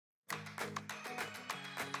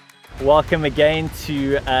Welcome again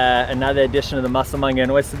to another edition of the Mussel Monger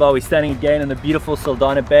and Oyster Bar. We're standing again in the beautiful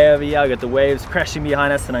Saldanha Bay over here. I've got the waves crashing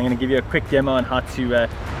behind us, and I'm going to give you a quick demo on how to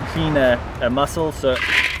clean a mussel. So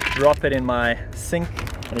drop it in my sink,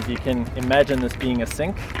 and if you can imagine this being a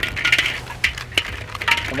sink,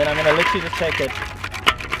 and then I'm going to literally just take it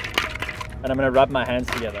and I'm going to rub my hands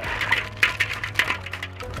together.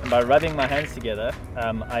 And by rubbing my hands together,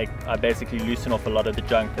 I basically loosen off a lot of the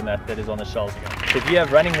junk and that is on the shells. So if you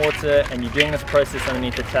have running water and you're doing this process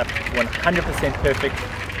underneath the tap, 100% perfect.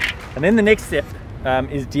 And then the next step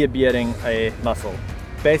is debearding a mussel.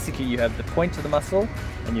 Basically you have the point of the mussel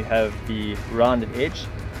and you have the rounded edge.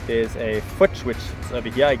 There's a foot which is over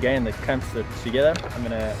here again that clamps it together. I'm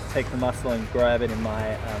going to take the mussel and grab it in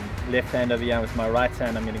my left hand over here, and with my right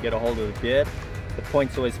hand I'm going to get a hold of the beard. The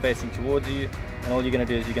point's always facing towards you, and all you're going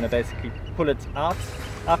to do is you're going to basically pull it out,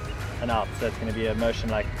 up and out. So it's going to be a motion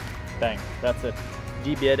like bang. That's it.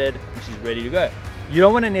 Debearded, and she's ready to go. You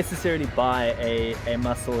don't want to necessarily buy a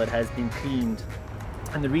mussel that has been cleaned,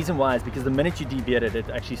 and the reason why is because the minute you debeard it, it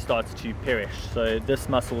actually starts to perish. So this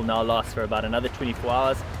mussel will now last for about another 24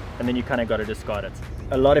 hours, and then you kind of got to discard it.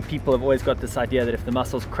 A lot of people have always got this idea that if the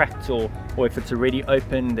mussel's cracked or if it's already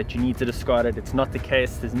open that you need to discard it. It's not the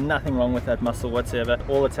case. There's nothing wrong with that mussel whatsoever.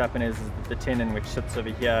 All that's happened is the tendon which sits over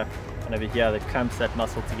here and over here that clamps that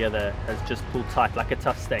mussel together has just pulled tight like a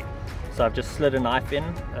tough steak. So I've just slid a knife in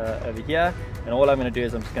over here, and all I'm going to do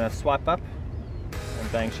is I'm just going to swipe up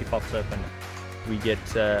and bang, she pops open. We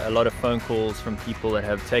get a lot of phone calls from people that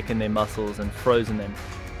have taken their mussels and frozen them.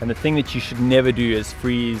 And the thing that you should never do is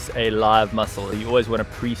freeze a live mussel. You always want to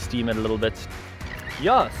pre-steam it a little bit.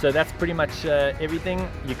 Yeah, so that's pretty much everything.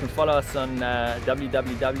 You can follow us on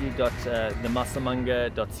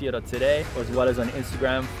www.themusselmonger.co.za, as well as on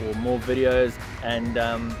Instagram for more videos. And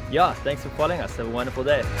yeah, thanks for following us. Have a wonderful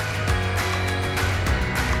day.